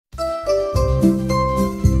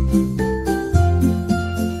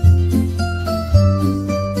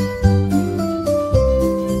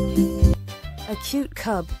A cute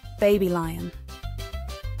cub, baby lion.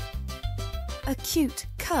 A cute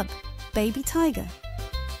cub, baby tiger.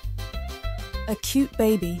 A cute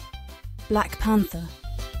baby, black panther.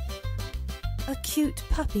 A cute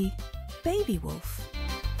puppy, baby wolf.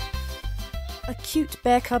 A cute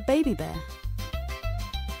bear cub, baby bear.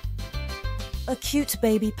 A cute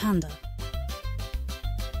baby panda.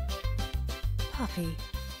 Puppy,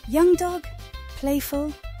 young dog,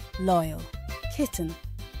 playful, loyal. Kitten,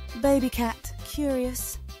 baby cat,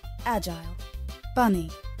 curious, agile. Bunny,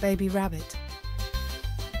 baby rabbit.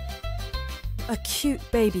 A cute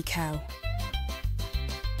baby cow.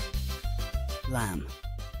 Lamb,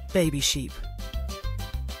 baby sheep.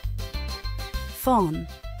 Fawn,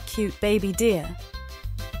 cute baby deer.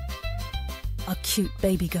 A cute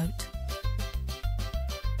baby goat.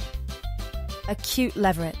 A cute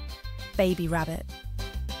leveret, baby rabbit.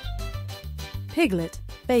 Piglet,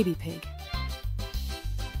 baby pig.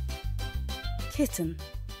 Kitten,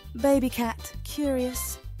 baby cat,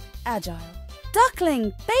 curious, agile.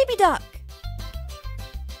 Duckling, baby duck.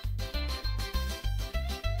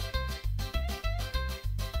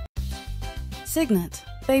 Cygnet,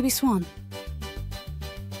 baby swan.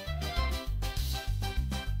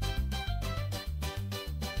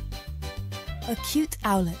 A cute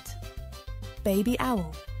owlet, baby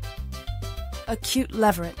owl. A cute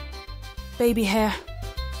leveret, baby hare.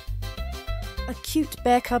 A cute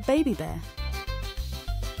bear cub, baby bear.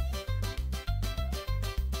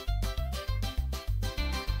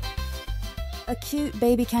 A cute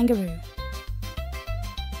baby kangaroo.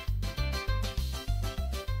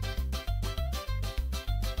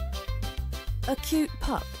 A cute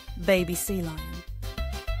pup, baby sea lion.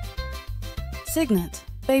 Cygnet,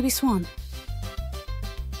 baby swan.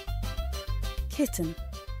 Kitten,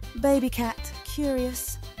 baby cat,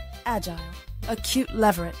 curious, agile. A cute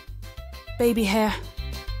leveret, baby hare.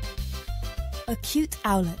 A cute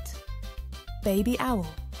owlet, baby owl.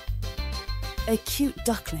 A cute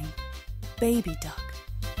duckling, baby duck.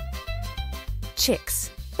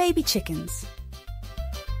 Chicks, baby chickens.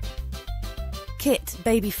 Kit,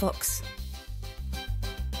 baby fox.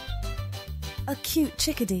 A cute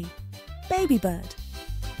chickadee, baby bird.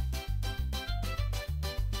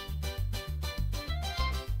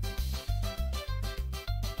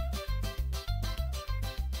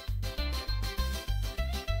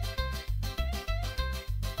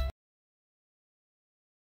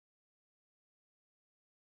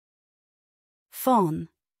 Fawn,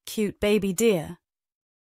 cute baby deer.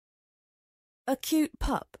 A cute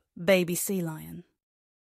pup, baby sea lion.